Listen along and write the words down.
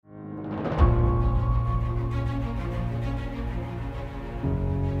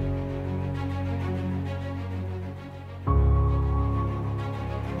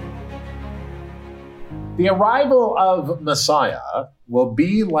The arrival of Messiah will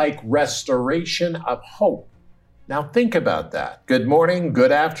be like restoration of hope. Now think about that. Good morning,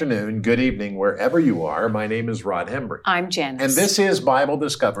 good afternoon, good evening, wherever you are. My name is Rod Hembry. I'm Janice. And this is Bible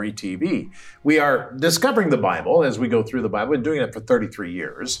Discovery TV. We are discovering the Bible as we go through the Bible. We've been doing it for 33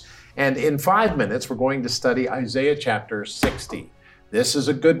 years. And in 5 minutes, we're going to study Isaiah chapter 60. This is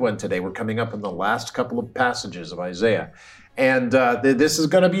a good one today. We're coming up on the last couple of passages of Isaiah. And this is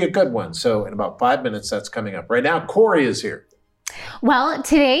going to be a good one. So in about 5 minutes, that's coming up. Right now, Corey is here. Well,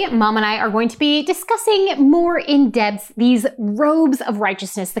 today, Mom and I are going to be discussing more in depth these robes of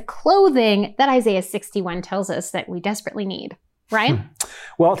righteousness, the clothing that Isaiah 61 tells us that we desperately need. Ryan?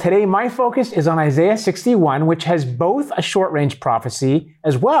 Well, today my focus is on Isaiah 61, which has both a short-range prophecy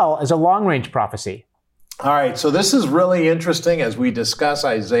as well as a long-range prophecy. All right, so this is really interesting as we discuss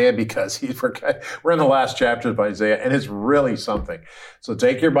Isaiah because we're in the last chapter of Isaiah, and it's really something. So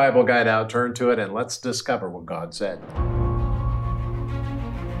take your Bible guide out, turn to it, and let's discover what God said.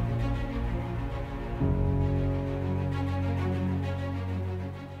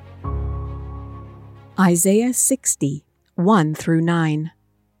 Isaiah 60, 1 through 9.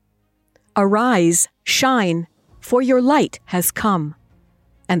 Arise, shine, for your light has come,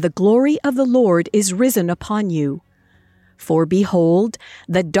 and the glory of the Lord is risen upon you. For behold,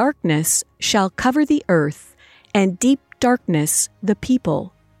 the darkness shall cover the earth, and deep darkness the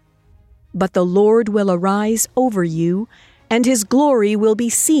people. But the Lord will arise over you, and his glory will be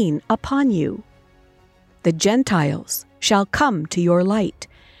seen upon you. The Gentiles shall come to your light,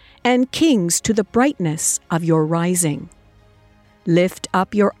 and kings to the brightness of your rising. Lift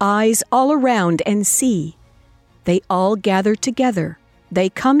up your eyes all around and see. They all gather together. They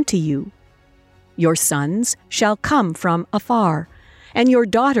come to you. Your sons shall come from afar, and your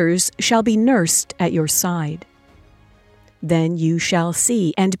daughters shall be nursed at your side. Then you shall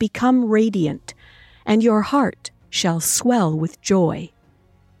see and become radiant, and your heart shall swell with joy,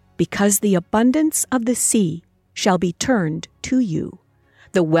 because the abundance of the sea shall be turned to you.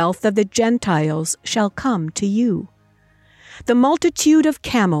 The wealth of the Gentiles shall come to you. The multitude of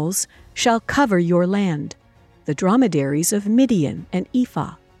camels shall cover your land, the dromedaries of Midian and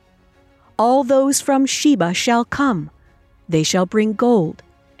Ephah. All those from Sheba shall come. They shall bring gold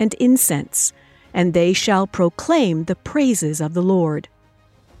and incense, and they shall proclaim the praises of the Lord.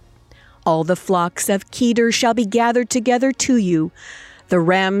 All the flocks of Kedar shall be gathered together to you. The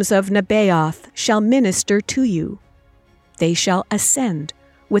rams of Nebaioth shall minister to you. They shall ascend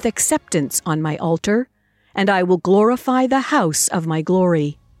with acceptance on my altar, and I will glorify the house of my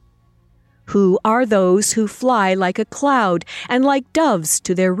glory. Who are those who fly like a cloud and like doves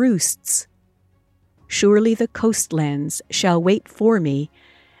to their roosts? Surely the coastlands shall wait for me,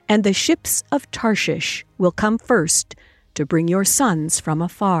 and the ships of Tarshish will come first to bring your sons from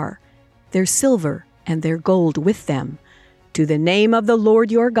afar, their silver and their gold with them, to the name of the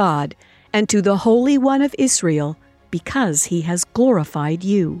Lord your God, and to the Holy One of Israel, because he has glorified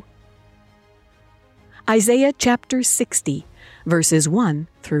you. Isaiah chapter 60, verses 1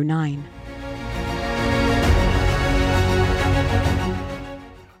 through 9.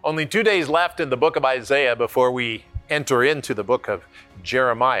 Only 2 days left in the book of Isaiah before we enter into the book of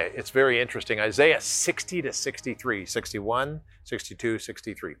Jeremiah. It's very interesting. Isaiah 60 to 63, 61, 62,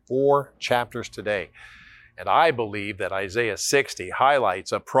 63. 4 chapters today. And I believe that Isaiah 60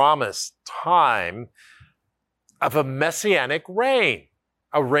 highlights a promised time of a messianic reign,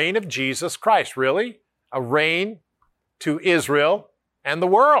 a reign of Jesus Christ, really, a reign to Israel and the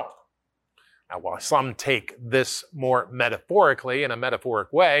world. Now, while some take this more metaphorically, in a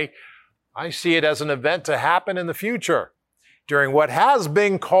metaphoric way, I see it as an event to happen in the future during what has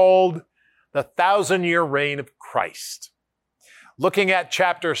been called the 1,000-year reign of Christ. Looking at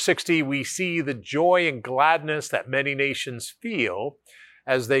chapter 60, we see the joy and gladness that many nations feel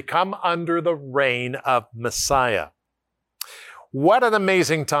as they come under the reign of Messiah. What an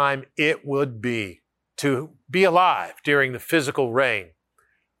amazing time it would be to be alive during the physical reign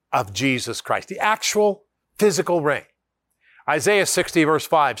of Jesus Christ, the actual physical reign. Isaiah 60 verse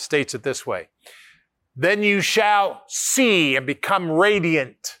 5 states it this way: "Then you shall see and become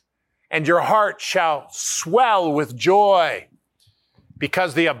radiant, and your heart shall swell with joy,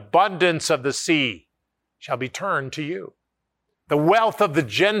 because the abundance of the sea shall be turned to you. The wealth of the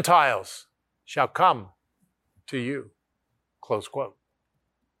Gentiles shall come to you." Close quote.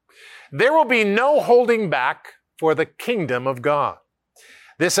 There will be no holding back for the kingdom of God.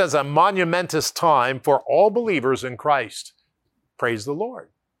 This is a monumentous time for all believers in Christ. Praise the Lord.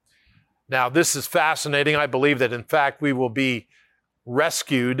 Now, this is fascinating. I believe that, in fact, we will be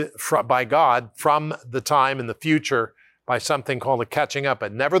rescued by God from the time in the future by something called a catching up.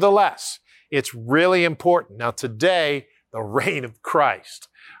 But nevertheless, It's really important. Now today, the reign of Christ.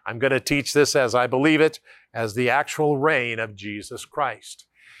 I'm going to teach this as I believe it, as the actual reign of Jesus Christ.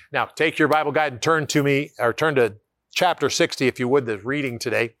 Now, take your Bible guide and turn to chapter 60, if you would, the reading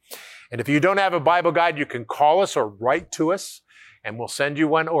today. And if you don't have a Bible guide, you can call us or write to us, and we'll send you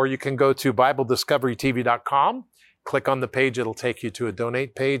one, or you can go to BibleDiscoveryTV.com. Click on the page. It'll take you to a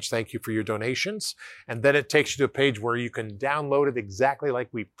donate page. Thank you for your donations. And then it takes you to a page where you can download it exactly like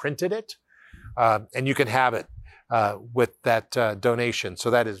we printed it, and you can have it with that donation. So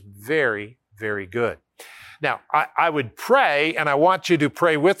that is very, very good. Now, I would pray, and I want you to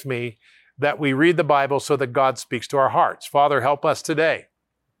pray with me, that we read the Bible so that God speaks to our hearts. Father, help us today.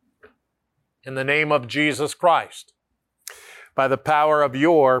 In the name of Jesus Christ, by the power of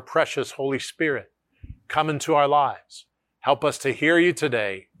your precious Holy Spirit, come into our lives. Help us to hear you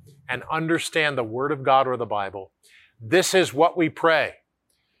today and understand the Word of God or the Bible. This is what we pray.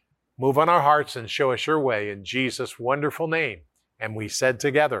 Move on our hearts and show us your way in Jesus' wonderful name. And we said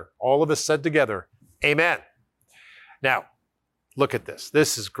together, all of us said together, amen. Now, look at this.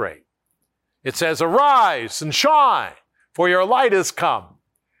 This is great. It says, arise and shine, for your light is come,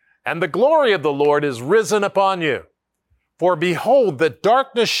 and the glory of the Lord is risen upon you. For behold, the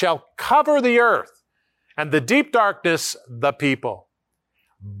darkness shall cover the earth, and the deep darkness the people.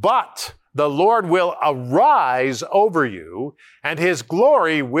 But the Lord will arise over you, and his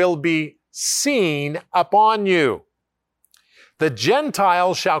glory will be seen upon you. The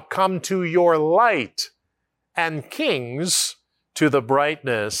Gentiles shall come to your light, and kings to the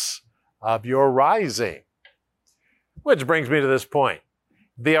brightness of your rising. Which brings me to this point.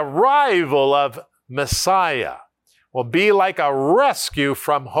 The arrival of Messiah will be like a rescue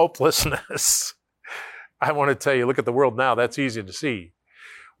from hopelessness. I want to tell you, look at the world now. That's easy to see.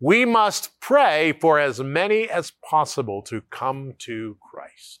 We must pray for as many as possible to come to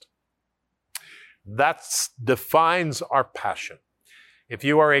Christ. That defines our passion. If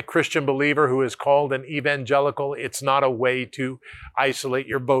you are a Christian believer who is called an evangelical, it's not a way to isolate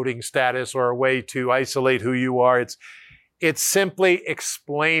your voting status or a way to isolate who you are. It's simply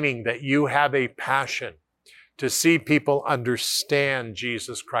explaining that you have a passion to see people understand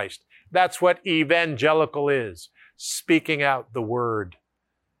Jesus Christ. That's what evangelical is, speaking out the word.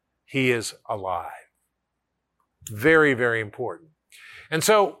 He is alive. Very, very important. And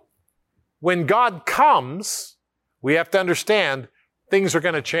so when God comes, we have to understand things are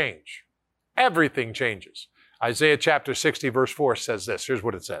going to change. Everything changes. Isaiah chapter 60 verse 4 says this. Here's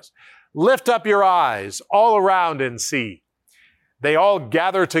what it says. Lift up your eyes all around and see. They all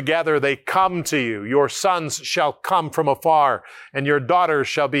gather together. They come to you. Your sons shall come from afar, and your daughters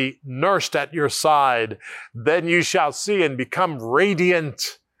shall be nursed at your side. Then you shall see and become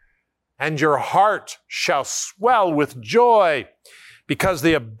radiant, and your heart shall swell with joy, because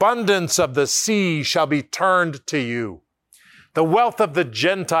the abundance of the sea shall be turned to you. The wealth of the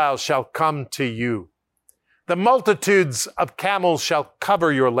Gentiles shall come to you. The multitudes of camels shall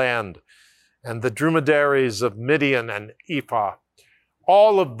cover your land, and the dromedaries of Midian and Ephah.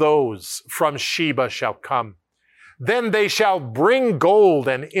 All of those from Sheba shall come. Then they shall bring gold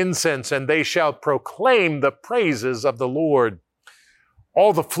and incense, and they shall proclaim the praises of the Lord.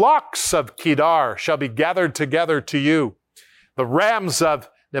 All the flocks of Kedar shall be gathered together to you. The rams of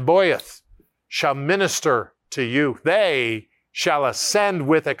Nebaioth shall minister to you. They shall ascend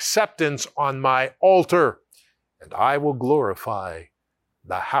with acceptance on my altar, and I will glorify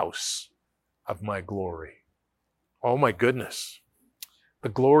the house of my glory. Oh my goodness. The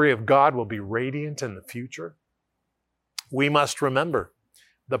glory of God will be radiant in the future. We must remember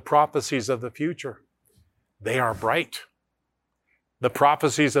the prophecies of the future. They are bright. The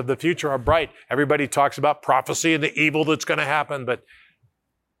prophecies of the future are bright. Everybody talks about prophecy and the evil that's going to happen, but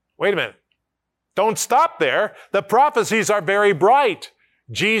wait a minute. Don't stop there. The prophecies are very bright.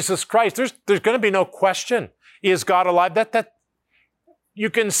 Jesus Christ, there's going to be no question. Is God alive? That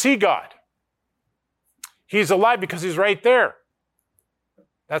you can see God. He's alive because he's right there.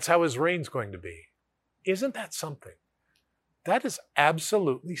 That's how his reign's going to be. Isn't that something? That is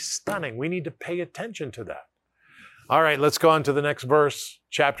absolutely stunning. We need to pay attention to that. All right, let's go on to the next verse,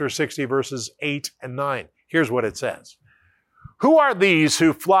 chapter 60, verses 8 and 9. Here's what it says. Who are these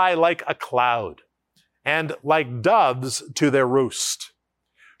who fly like a cloud and like doves to their roost?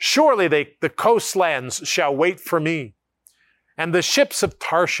 Surely the coastlands shall wait for me, and the ships of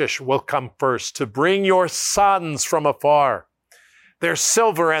Tarshish will come first to bring your sons from afar, their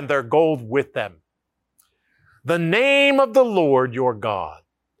silver and their gold with them. The name of the Lord your God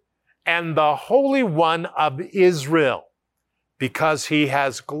and the Holy One of Israel, because he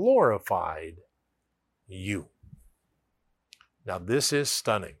has glorified you. Now this is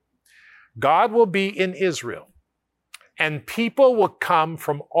stunning. God will be in Israel, and people will come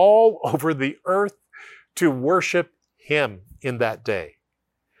from all over the earth to worship him in that day.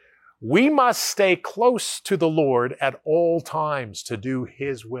 We must stay close to the Lord at all times to do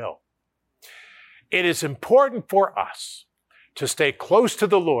his will. It is important for us to stay close to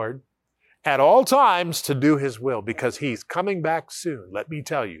the Lord at all times to do his will, because he's coming back soon. Let me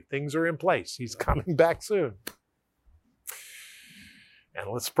tell you, things are in place. He's coming back soon. And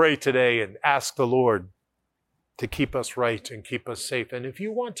let's pray today and ask the Lord to keep us right and keep us safe. And if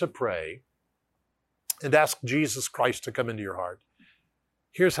you want to pray and ask Jesus Christ to come into your heart,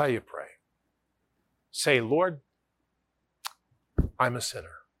 here's how you pray. Say, Lord, I'm a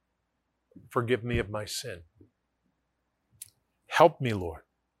sinner. Forgive me of my sin. Help me, Lord,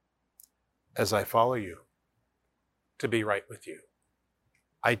 as I follow you, to be right with you.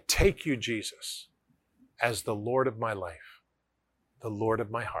 I take you, Jesus, as the Lord of my life, the Lord of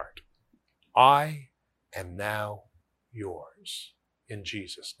my heart. I am now yours, in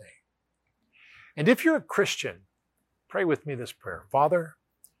Jesus' name. And if you're a Christian, pray with me this prayer. Father,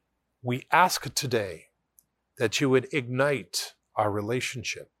 we ask today that you would ignite our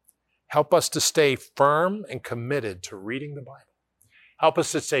relationship. Help us to stay firm and committed to reading the Bible. Help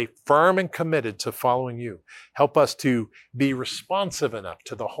us to stay firm and committed to following you. Help us to be responsive enough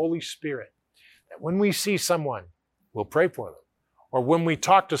to the Holy Spirit that when we see someone, we'll pray for them. Or when we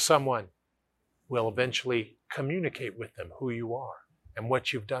talk to someone, we'll eventually communicate with them who you are and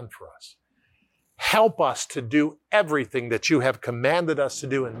what you've done for us. Help us to do everything that you have commanded us to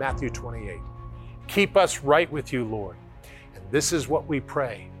do in Matthew 28. Keep us right with you, Lord. And this is what we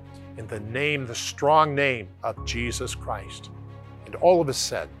pray in the name, the strong name of Jesus Christ. And all of us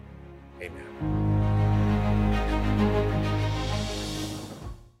said, amen.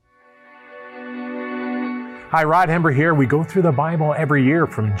 Hi, Rod Hember here. We go through the Bible every year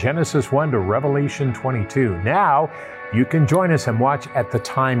from Genesis 1 to Revelation 22. Now, you can join us and watch at the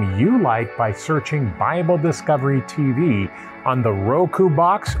time you like by searching Bible Discovery TV on the Roku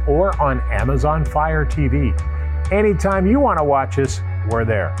box or on Amazon Fire TV. Anytime you want to watch us, we're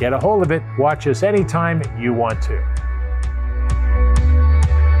there. Get a hold of it. Watch us anytime you want to.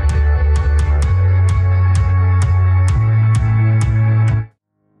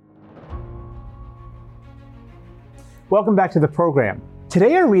 Welcome back to the program.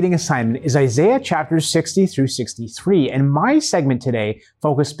 Today our reading assignment is Isaiah chapters 60 through 63, and my segment today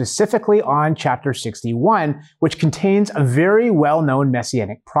focused specifically on chapter 61, which contains a very well-known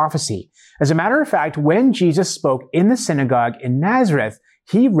messianic prophecy. As a matter of fact, when Jesus spoke in the synagogue in Nazareth,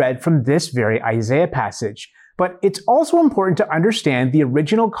 he read from this very Isaiah passage. But it's also important to understand the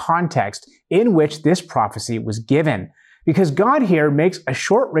original context in which this prophecy was given, because God here makes a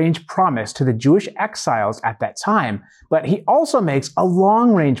short-range promise to the Jewish exiles at that time, but he also makes a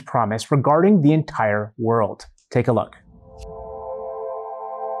long-range promise regarding the entire world. Take a look.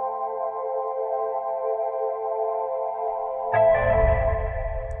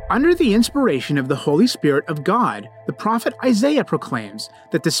 Under the inspiration of the Holy Spirit of God, the prophet Isaiah proclaims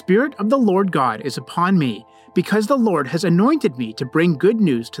that the Spirit of the Lord God is upon me, because the Lord has anointed me to bring good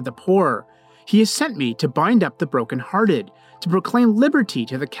news to the poor. He has sent me to bind up the brokenhearted, to proclaim liberty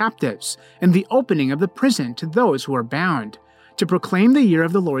to the captives, and the opening of the prison to those who are bound, to proclaim the year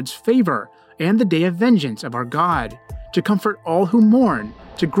of the Lord's favor, and the day of vengeance of our God, to comfort all who mourn,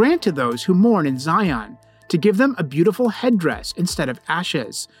 to grant to those who mourn in Zion, to give them a beautiful headdress instead of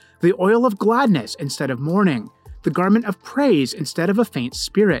ashes, the oil of gladness instead of mourning, the garment of praise instead of a faint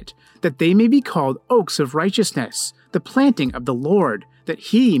spirit, that they may be called oaks of righteousness, the planting of the Lord, that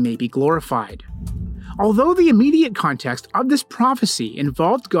he may be glorified. Although the immediate context of this prophecy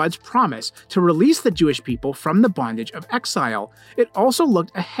involved God's promise to release the Jewish people from the bondage of exile, it also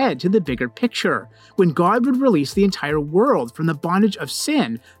looked ahead to the bigger picture, when God would release the entire world from the bondage of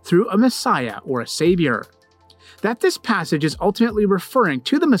sin through a Messiah or a Savior. That this passage is ultimately referring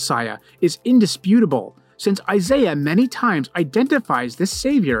to the Messiah is indisputable, since Isaiah many times identifies this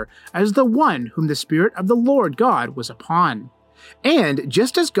Savior as the one whom the Spirit of the Lord God was upon. And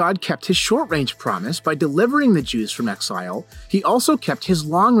just as God kept his short-range promise by delivering the Jews from exile, he also kept his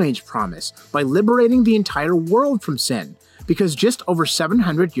long-range promise by liberating the entire world from sin, because just over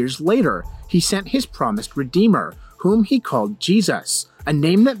 700 years later, he sent his promised Redeemer, whom he called Jesus, a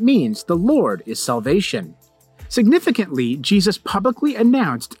name that means the Lord is salvation. Significantly, Jesus publicly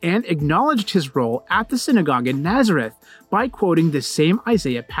announced and acknowledged his role at the synagogue in Nazareth by quoting this same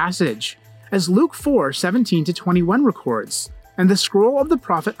Isaiah passage, as Luke 4:17-21 records. And the scroll of the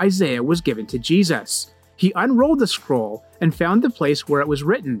prophet Isaiah was given to Jesus. He unrolled the scroll and found the place where it was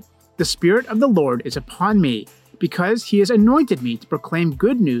written, "The Spirit of the Lord is upon me, because he has anointed me to proclaim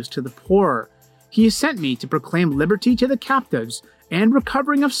good news to the poor. He has sent me to proclaim liberty to the captives and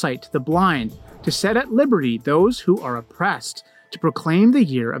recovering of sight to the blind, to set at liberty those who are oppressed, to proclaim the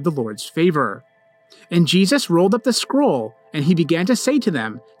year of the Lord's favor." And Jesus rolled up the scroll, and he began to say to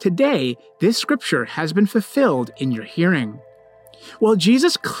them, "Today, this scripture has been fulfilled in your hearing." While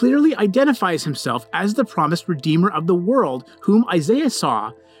Jesus clearly identifies himself as the promised Redeemer of the world whom Isaiah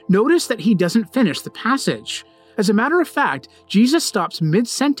saw, notice that he doesn't finish the passage. As a matter of fact, Jesus stops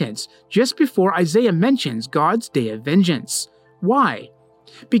mid-sentence just before Isaiah mentions God's day of vengeance. Why?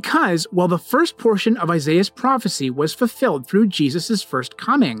 Because while the first portion of Isaiah's prophecy was fulfilled through Jesus' first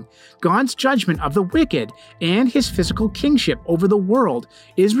coming, God's judgment of the wicked and his physical kingship over the world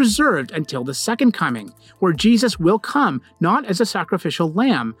is reserved until the second coming, where Jesus will come not as a sacrificial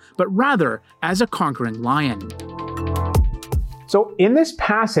lamb, but rather as a conquering lion. So in this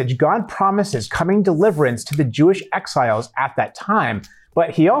passage, God promises coming deliverance to the Jewish exiles at that time,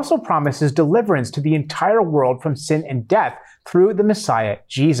 but he also promises deliverance to the entire world from sin and death through the Messiah,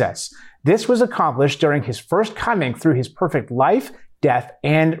 Jesus. This was accomplished during his first coming through his perfect life, death,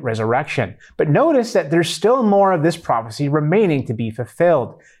 and resurrection. But notice that there's still more of this prophecy remaining to be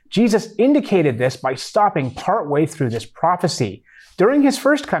fulfilled. Jesus indicated this by stopping partway through this prophecy. During his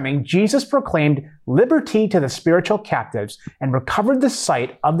first coming, Jesus proclaimed liberty to the spiritual captives and recovered the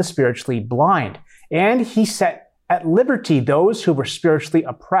sight of the spiritually blind. And he set at liberty those who were spiritually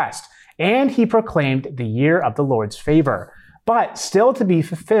oppressed. And he proclaimed the year of the Lord's favor. But still to be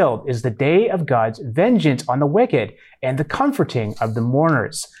fulfilled is the day of God's vengeance on the wicked and the comforting of the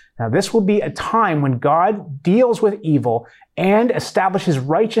mourners. Now, this will be a time when God deals with evil and establishes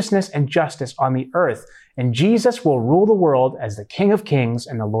righteousness and justice on the earth. And Jesus will rule the world as the King of Kings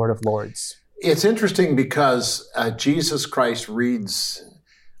and the Lord of Lords. It's interesting because Jesus Christ reads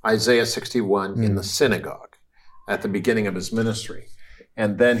Isaiah 61 in the synagogue at the beginning of his ministry.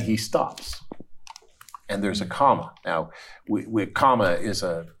 And then he stops. And there's a comma. Now, comma is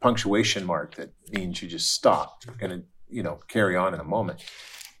a punctuation mark that means you just stop. You're going to, carry on in a moment.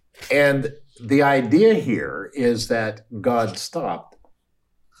 And the idea here is that God stopped,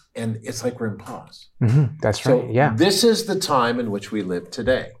 and it's like we're in pause. Mm-hmm. That's right. Yeah. This is the time in which we live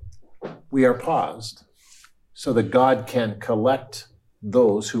today. We are paused so that God can collect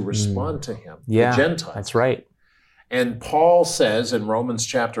those who respond to him, the Gentiles. That's right. And Paul says in Romans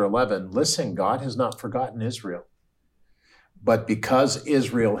chapter 11, listen, God has not forgotten Israel. But because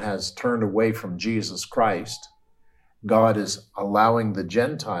Israel has turned away from Jesus Christ, God is allowing the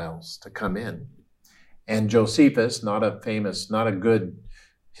Gentiles to come in. And Josephus, not a good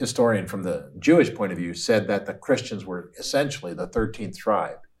historian from the Jewish point of view, said that the Christians were essentially the 13th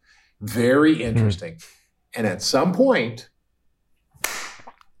tribe. Very interesting. And at some point,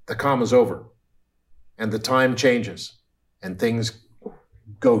 the comma's over. And the time changes and things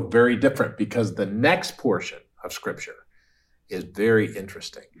go very different because the next portion of Scripture is very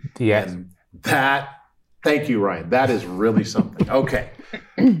interesting. Yes. And thank you, Ryan. That is really something. Okay.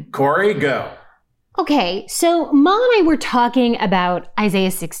 Corey, go. Okay, so Mom and I were talking about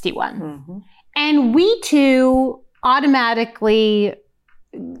Isaiah 61. Mm-hmm. And we too automatically,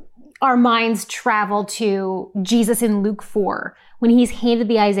 our minds travel to Jesus in Luke 4 when he's handed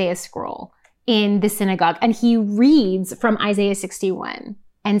the Isaiah scroll in the synagogue, and he reads from Isaiah 61,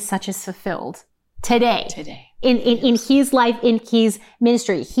 and such is fulfilled today. In his life, in his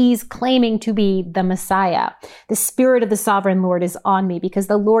ministry, he's claiming to be the Messiah. The Spirit of the Sovereign Lord is on me because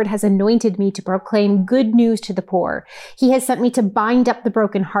the Lord has anointed me to proclaim good news to the poor. He has sent me to bind up the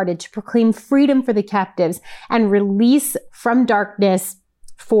brokenhearted, to proclaim freedom for the captives and release from darkness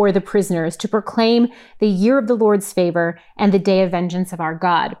for the prisoners, to proclaim the year of the Lord's favor and the day of vengeance of our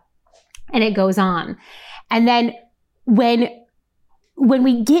God. And it goes on. And then when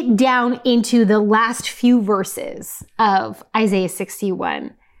we get down into the last few verses of Isaiah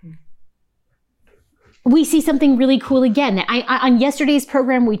 61, we see something really cool again. On yesterday's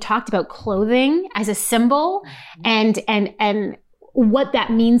program, we talked about clothing as a symbol and what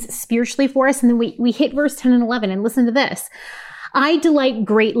that means spiritually for us. And then we hit verse 10 and 11 and listen to this. I delight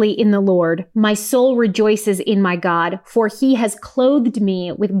greatly in the Lord. My soul rejoices in my God, for he has clothed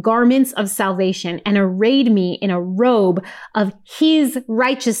me with garments of salvation and arrayed me in a robe of his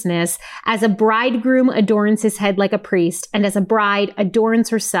righteousness, as a bridegroom adorns his head like a priest, and as a bride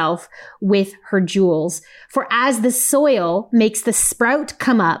adorns herself with her jewels. For as the soil makes the sprout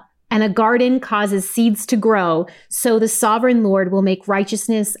come up, and a garden causes seeds to grow, so the sovereign Lord will make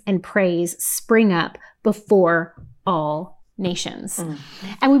righteousness and praise spring up before all nations.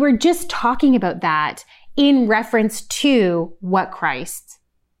 And we were just talking about that in reference to what Christ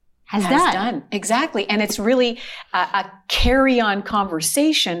has done. Exactly. And it's really a carry-on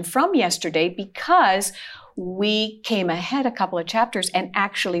conversation from yesterday, because we came ahead a couple of chapters and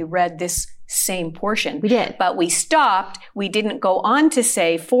actually read this same portion. We did. But we stopped. We didn't go on to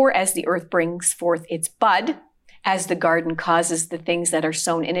say, for as the earth brings forth its bud, as the garden causes the things that are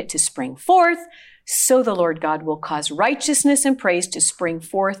sown in it to spring forth, so the Lord God will cause righteousness and praise to spring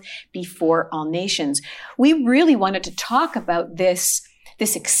forth before all nations. We really wanted to talk about this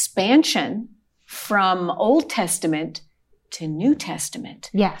expansion from Old Testament to New Testament.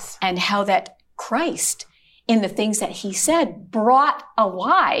 Yes. And how that Christ, in the things that he said, brought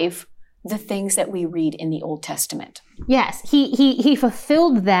alive the things that we read in the Old Testament. Yes, he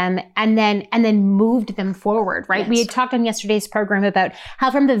fulfilled them and then moved them forward, right? Yes. We had talked on yesterday's program about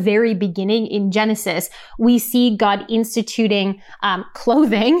how from the very beginning in Genesis, we see God instituting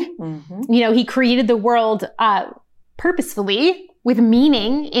clothing. Mm-hmm. You know, he created the world purposefully with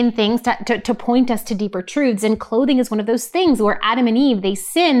meaning in things to point us to deeper truths. And clothing is one of those things where Adam and Eve, they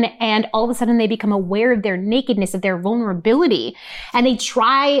sin and all of a sudden they become aware of their nakedness, of their vulnerability. And they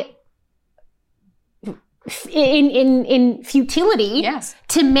try in futility, yes,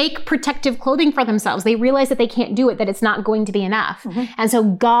 to make protective clothing for themselves. They realize that they can't do it, that it's not going to be enough. Mm-hmm. And so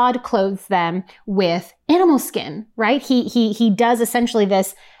God clothes them with animal skin, right? He does essentially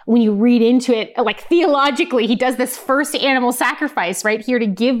this, when you read into it, like theologically, he does this first animal sacrifice right here to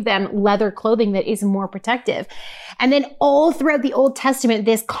give them leather clothing that is more protective. And then all throughout the Old Testament,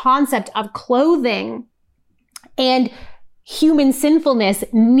 this concept of clothing and human sinfulness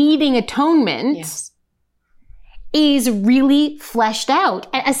needing atonement, yes, is really fleshed out,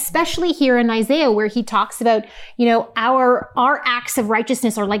 especially here in Isaiah, where he talks about, you know, our acts of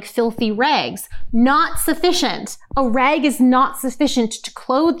righteousness are like filthy rags, not sufficient. A rag is not sufficient to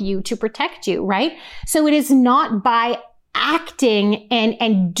clothe you, to protect you, right? So it is not by acting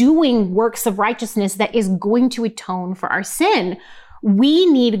and doing works of righteousness that is going to atone for our sin. We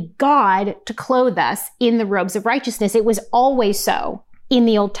need God to clothe us in the robes of righteousness. It was always so. In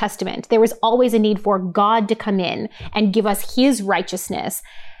the Old Testament, there was always a need for God to come in and give us his righteousness.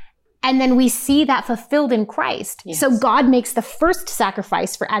 And then we see that fulfilled in Christ. Yes. So God makes the first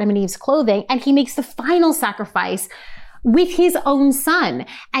sacrifice for Adam and Eve's clothing, and he makes the final sacrifice with his own son.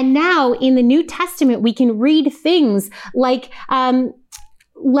 And now in the New Testament, we can read things like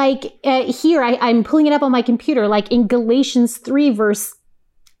here, I'm pulling it up on my computer, like in Galatians 3 verse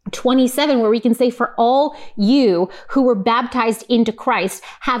 27, where we can say, for all you who were baptized into Christ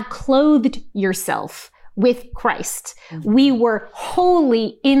have clothed yourself with Christ. Mm-hmm. We were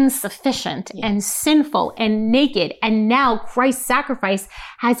wholly insufficient, yes, and sinful and naked. And now Christ's sacrifice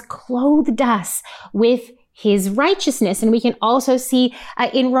has clothed us with his righteousness. And we can also see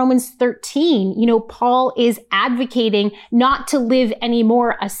in Romans 13, you know, Paul is advocating not to live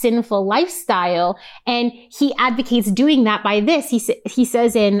anymore a sinful lifestyle. And he advocates doing that by this. He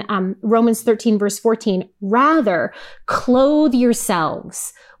says in Romans 13, verse 14, rather clothe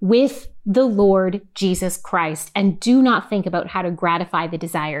yourselves with the Lord Jesus Christ and do not think about how to gratify the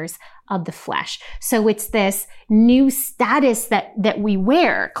desires of the flesh. So it's this new status that we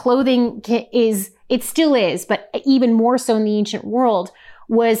wear. Clothing it still is, but even more so in the ancient world,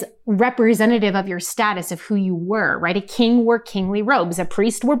 was representative of your status, of who you were, right? A king wore kingly robes. A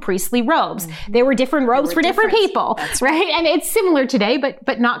priest wore priestly robes. Mm-hmm. There were different robes for different people, right? And it's similar today,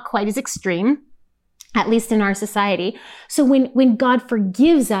 but not quite as extreme, at least in our society. So when God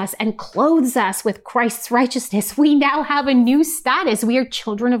forgives us and clothes us with Christ's righteousness, we now have a new status. We are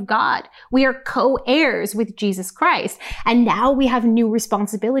children of God. We are co-heirs with Jesus Christ. And now we have new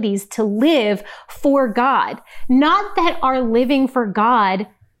responsibilities to live for God. Not that our living for God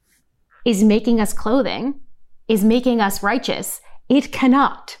is making us clothing, is making us righteous. It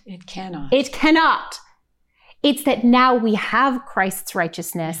cannot. It cannot. It cannot. It's that now we have Christ's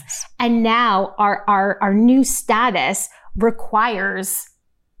righteousness, yes, and now our new status requires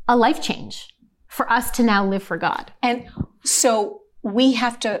a life change for us to now live for God. And so we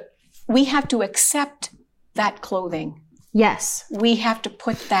have to accept that clothing. Yes. We have to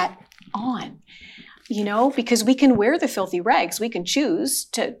put that on. You know, because we can wear the filthy rags. We can choose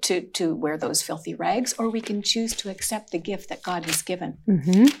to wear those filthy rags, or we can choose to accept the gift that God has given,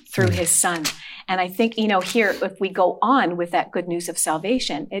 mm-hmm, through his son. And I think, you know, here, if we go on with that good news of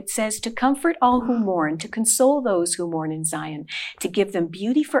salvation, it says to comfort all who mourn, to console those who mourn in Zion, to give them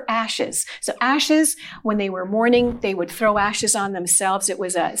beauty for ashes. So ashes, when they were mourning, they would throw ashes on themselves. It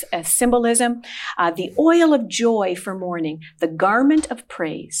was a symbolism. The oil of joy for mourning, the garment of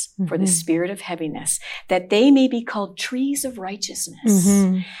praise, mm-hmm, for the spirit of heaviness, that they may be called trees of righteousness,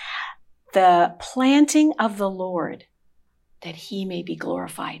 mm-hmm, the planting of the Lord, that he may be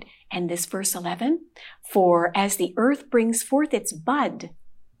glorified. And this verse 11, for as the earth brings forth its bud,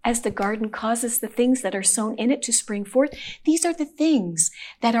 as the garden causes the things that are sown in it to spring forth, these are the things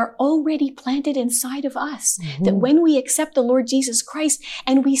that are already planted inside of us. That when we accept the Lord Jesus Christ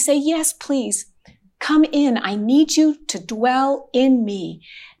and we say, yes, please, come in. I need you to dwell in me.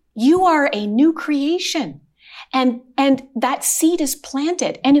 You are a new creation. And that seed is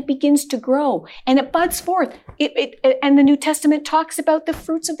planted and it begins to grow and it buds forth. And the New Testament talks about the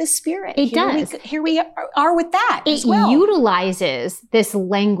fruits of the Spirit. It does. Here we are with that as well. It utilizes this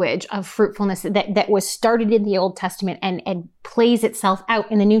language of fruitfulness that was started in the Old Testament and plays itself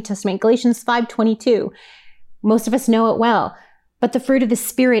out in the New Testament. Galatians 5:22. Most of us know it well. But the fruit of the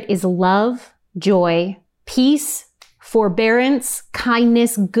Spirit is love, joy, peace, forbearance,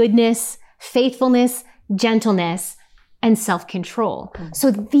 kindness, goodness, faithfulness, gentleness, and self-control.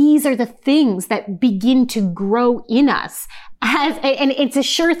 So these are the things that begin to grow in us and it's a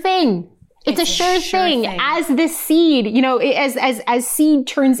sure thing. It's a sure thing as this seed, as seed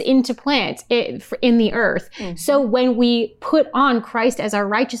turns into plant in the earth. So when we put on Christ as our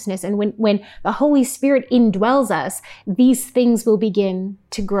righteousness and when the Holy Spirit indwells us, these things will begin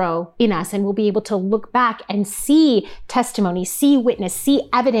to grow in us and we'll be able to look back and see testimony, see witness, see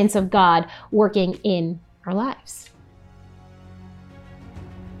evidence of God working in our lives.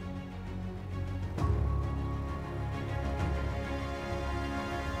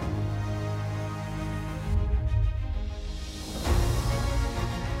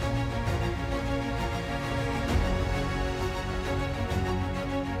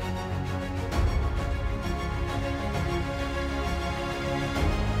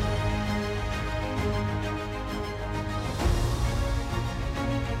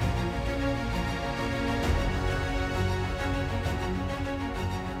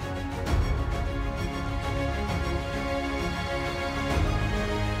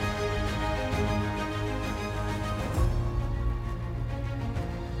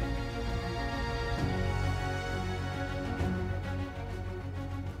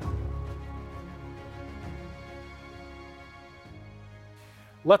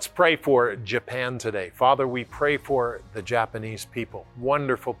 Let's pray for Japan today. Father, we pray for the Japanese people,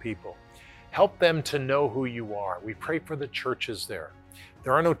 wonderful people. Help them to know who you are. We pray for the churches there.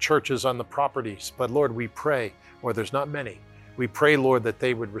 There are no churches on the properties, but Lord, we pray, or there's not many. We pray, Lord, that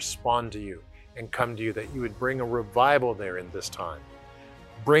they would respond to you and come to you, that you would bring a revival there in this time.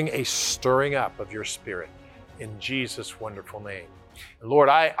 Bring a stirring up of your Spirit in Jesus' wonderful name. And Lord,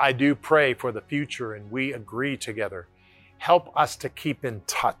 I do pray for the future, and we agree together. Help us to keep in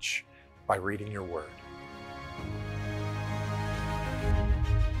touch by reading your word.